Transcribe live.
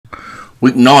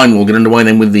Week 9 will get underway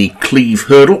then with the Cleeve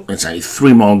hurdle. It's a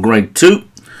 3-mile grade 2.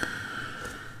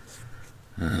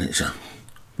 And it's a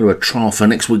bit of a trial for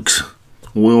next week's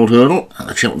World Hurdle at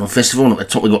the Cheltenham Festival. And at the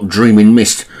top we've got Dreaming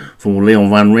Mist for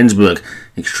Leon van Rensburg.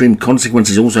 Extreme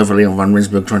Consequences also for Leon van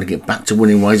Rensburg, trying to get back to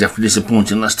winning ways after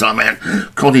disappointing last time out.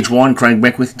 Cottage Wine, Craig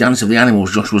Beckwith. Dance of the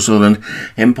Animals, Joshua Sutherland.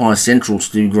 Empire Central,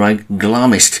 Stu Gray.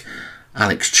 Glamist,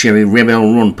 Alex Cherry.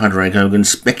 Rebel Run, Padraig Hogan.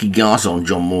 Specky Garson,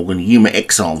 John Morgan. Yuma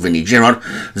Exile, Vinnie Gerard.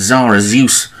 Zara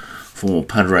Zeus for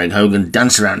Padraig Hogan.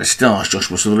 Dance Around the Stars,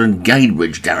 Joshua Sutherland.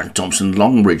 Gadebridge, Darren Thompson.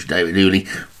 Longbridge, David Hooley.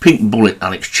 Pink Bullet,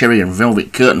 Alex Cherry. And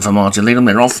Velvet Curtain for Martin Leadham.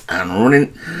 They're off and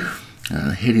running.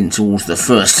 Heading towards the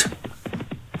first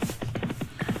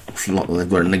lot that they've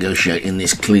got to negotiate in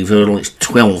this Cleeve hurdle. It's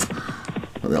 12,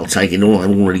 but they'll take it all. They're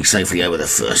already safely over the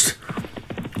first,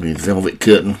 with Velvet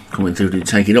Curtain coming through to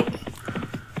take it up.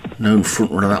 Known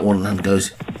front runner that one, and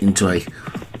goes into a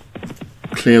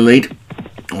clear lead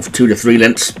of 2 to 3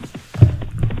 lengths.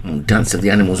 And Dance of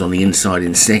the Animals on the inside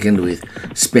in second, with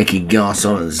Specky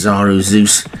Garson and Zaru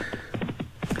Zeus.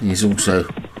 He's also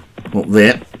up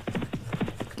there.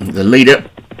 The leader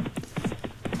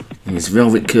is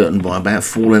Velvet Curtain by about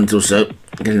 4 lengths or so,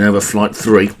 getting over flight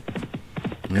 3.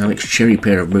 The Alex Cherry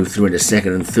pair have moved through into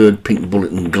second and third, Pink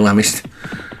Bullet and Glamist.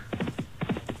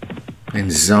 And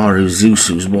Zaru Zeus,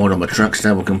 who's wide on the track,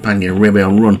 stable companion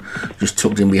Rebel Run, just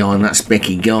tucked in behind that.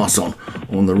 Specky Garson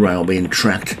on the rail, being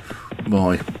tracked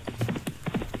by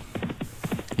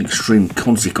Extreme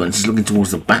Consequences. Looking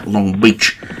towards the back, Long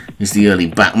Beach is the early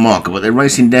back marker, but they're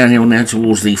racing downhill now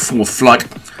towards the 4th flight.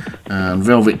 And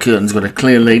Velvet Curtain's got a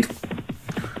clear lead,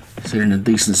 setting a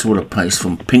decent sort of pace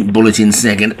from Pink Bullet in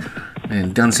second.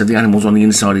 And Dance of the Animals on the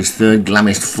inside is third,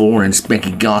 Glamist 4, and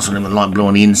Specky Garson in the light blue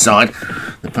on the inside.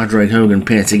 The Padraig Hogan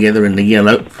pair together in the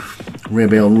yellow.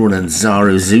 Rebel Run and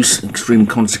Zaru Zeus. Extreme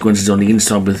Consequences on the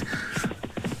inside with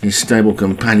his stable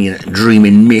companion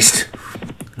Dreaming Mist.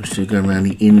 Those two going around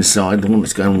the inside. The one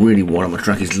that's going really wide on the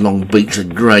track is Long Beach. The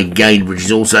grey Gadebridge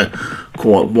is also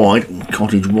quite wide. And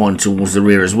Cottage Wine towards the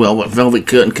rear as well. But Velvet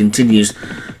Curtain continues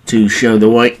to show the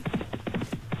way,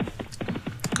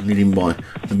 leading by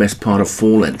the best part of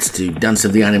 4 lengths to Dance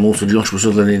of the Animals for Joshua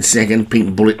Sutherland in second.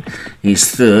 Pink Bullet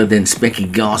is third. Then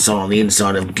Specky Garson on the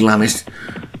inside of Glamist,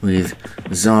 with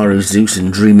Zaru Zeus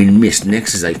and Dreaming Mist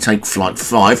next as they take flight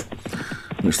 5.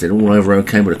 Which they're all over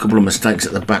okay, but a couple of mistakes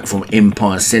at the back from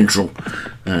Empire Central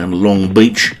and Long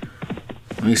Beach.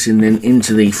 Racing then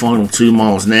into the final 2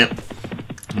 miles now.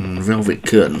 And Velvet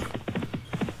Curtain,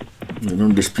 an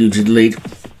undisputed lead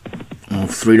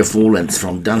of 3 to 4 lengths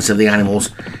from Dance of the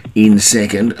Animals in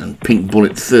second, and Pink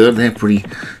Bullet third. They're pretty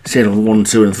settled 1,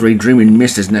 2 and 3. Dreaming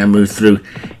Mist has now moved through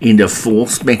into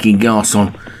 4th. Specky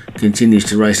Garson continues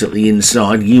to race up the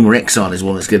inside. Yuma Exile is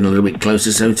one that's getting a little bit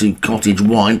closer, so to Cottage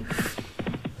Wine,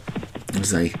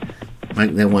 as they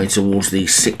make their way towards the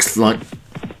 6th flight,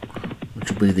 which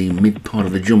will be the mid part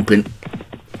of the jumping,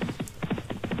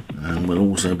 and will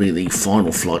also be the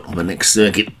final flight on the next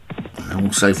circuit. And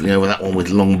all safely over that one, with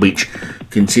Long Beach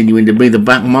continuing to be the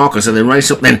back marker. So they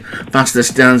race up then past the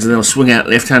stands, and they'll swing out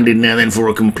left-handed now then for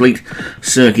a complete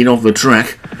circuit of the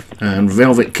track. And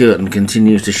Velvet Curtain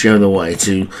continues to show the way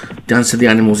to Dance of the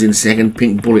Animals in second,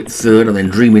 Pink Bullet third, and then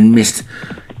Dreaming Mist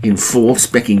in 4th.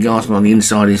 Specky Garson on the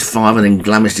inside is 5, and then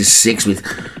Glamist is 6, with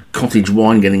Cottage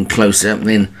Wine getting closer. And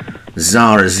then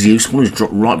Zara Zeus, one who's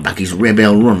dropped right back, is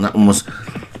Rebel Run. That one was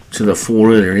to the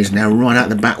 4 earlier. He's now right out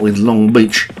the back with Long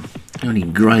Beach. Only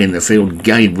grey in the field,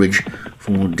 Gadebridge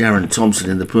for Darren Thompson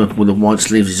in the purple with the white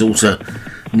sleeves is also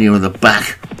nearer the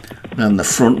back than the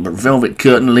front. But Velvet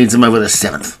Curtain leads them over the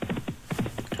 7th.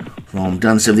 From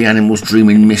Dance of the Animals,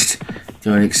 Dreaming Mist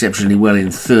going exceptionally well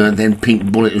in third. Then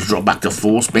Pink Bullet has dropped back to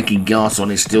 4th. Specky Garson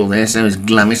is still there, so is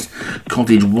Glamist.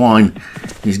 Cottage Wine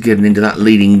is getting into that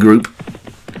leading group.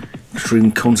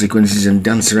 Extreme Consequences and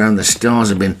Dance Around the Stars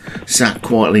have been sat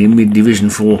quietly in mid-division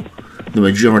for the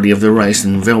majority of the race,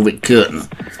 and Velvet Curtain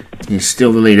is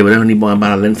still the leader, but only by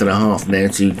about 1.5 lengths now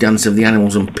to Dance of the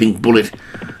Animals and Pink Bullet,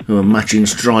 who are matching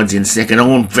strides in second.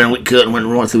 Oh, Velvet Curtain went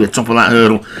right through the top of that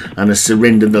hurdle and has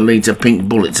surrendered the lead to Pink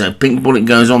Bullet. So Pink Bullet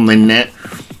goes on then now,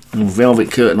 and Velvet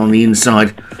Curtain on the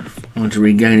inside, trying to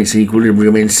regain its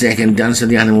equilibrium in second. Dance of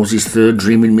the Animals is third.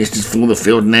 Dreaming Mist is for the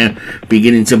field now,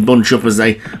 beginning to bunch up as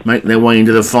they make their way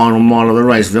into the final mile of the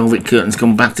race. Velvet Curtain's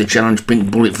come back to challenge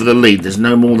Pink Bullet for the lead. There's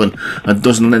no more than a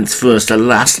dozen lengths first to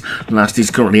last. Last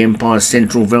is currently Empire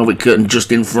Central. Velvet Curtain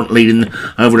just in front, leading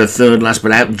over the third last,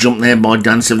 but out jumped there by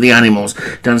Dance of the Animals.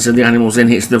 Dance of the Animals then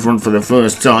hits the front for the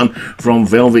first time from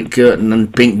Velvet Curtain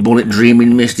and Pink Bullet.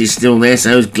 Dreaming Mist is still there,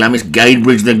 so is Glamist.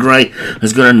 Gadebridge the grey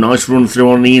has got a nice run through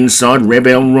on the inside.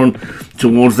 Rebel Run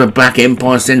towards the back.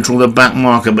 Empire Central, the back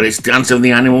marker, but it's Dance of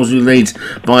the Animals who leads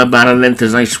by about a length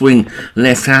as they swing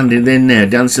left-handed. Then now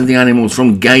Dance of the Animals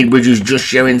from Gadebridge, who's just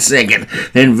showing second.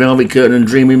 Then Velvet Curtain and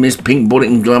Dreaming Miss, Pink Bullet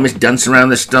and Glamis. Dance Around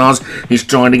the Stars, he's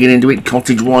trying to get into it.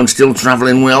 Cottage Wine still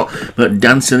travelling well, but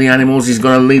Dance of the Animals is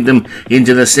going to lead them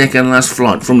into the second last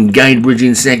flight. From Gadebridge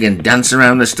in second, Dance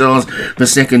Around the Stars, the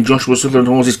second. Joshua Sutherland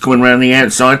horse is coming round the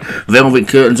outside. Velvet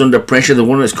Curtain's under pressure. The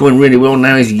one that's coming really well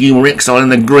now is Humor Exile in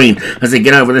the green as they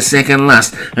get over the second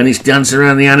last, and it's Dance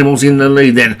Around the Animals in the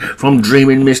lead. Then from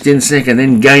Dreaming Mist in second,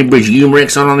 then Gadebridge, Humor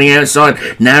Exile on the outside.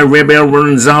 Now Rebel Run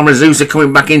and Zara Zeus are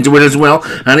coming back into it as well,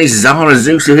 and it's Zara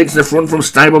Zeus who hits the front from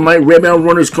stablemate Rebel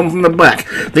Run, who's come from the back.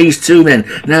 These two then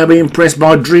now being pressed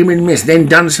by Dreaming Mist, then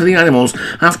Dance of the Animals.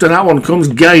 After that one comes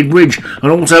Gadebridge,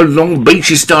 and also Long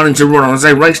Beach is starting to run on as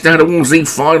they race down towards the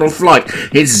final flight.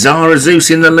 It's Zara Zeus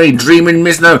in the lead. Dreaming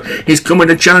Mist though is coming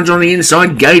to challenge on the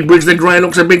inside. Gadebridge the grey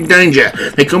looks a big danger.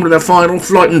 They come to the final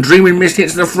flight and Dreaming Mist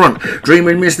hits the front.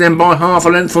 Dreaming Mist then by half a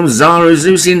length from Zara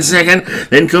Zeus in second.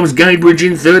 Then comes Gadebridge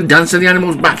in third. Dance of the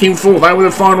Animals back in fourth over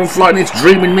the final flight, and it's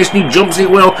Dreaming Mist who jumps it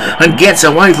well and gets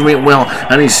away from it well,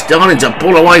 and he's starting to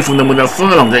pull away from them with a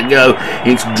furlong to go.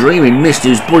 It's Dreaming Mist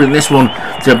who's putting this one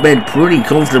to bed pretty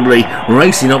comfortably,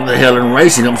 racing up the hill and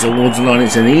racing up towards the line.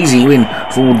 It's an easy win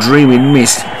for Dreaming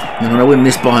Mist. They're going to win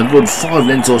this by a good 5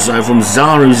 lengths or so from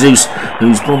Zara Zeus,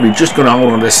 who's probably just going to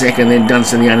hold on to second. Then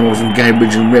Dance of the Animals and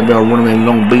Gadebridge and Rebel running in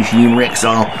Long Beach, Humor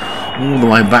Exile, all the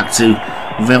way back to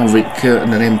Velvet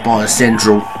Curtain and Empire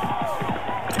Central,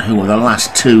 who were the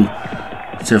last two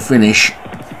to finish.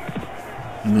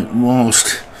 But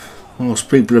whilst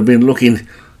people have been looking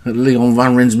at Leon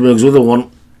Van Rensburg's other one,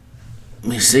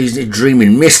 Miss Season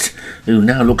Dreaming Mist, who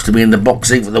now looks to be in the box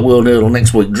seat for the World Hurdle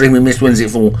next week. Dreaming Mist wins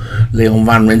it for Leon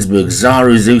Van Rensburg.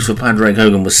 Zara Zeus for Padraig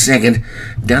Hogan was second.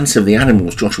 Dance of the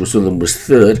Animals, Joshua Sutherland was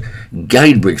third.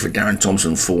 Gadebridge for Darren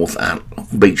Thompson fourth, and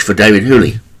Beach for David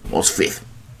Hooley was fifth.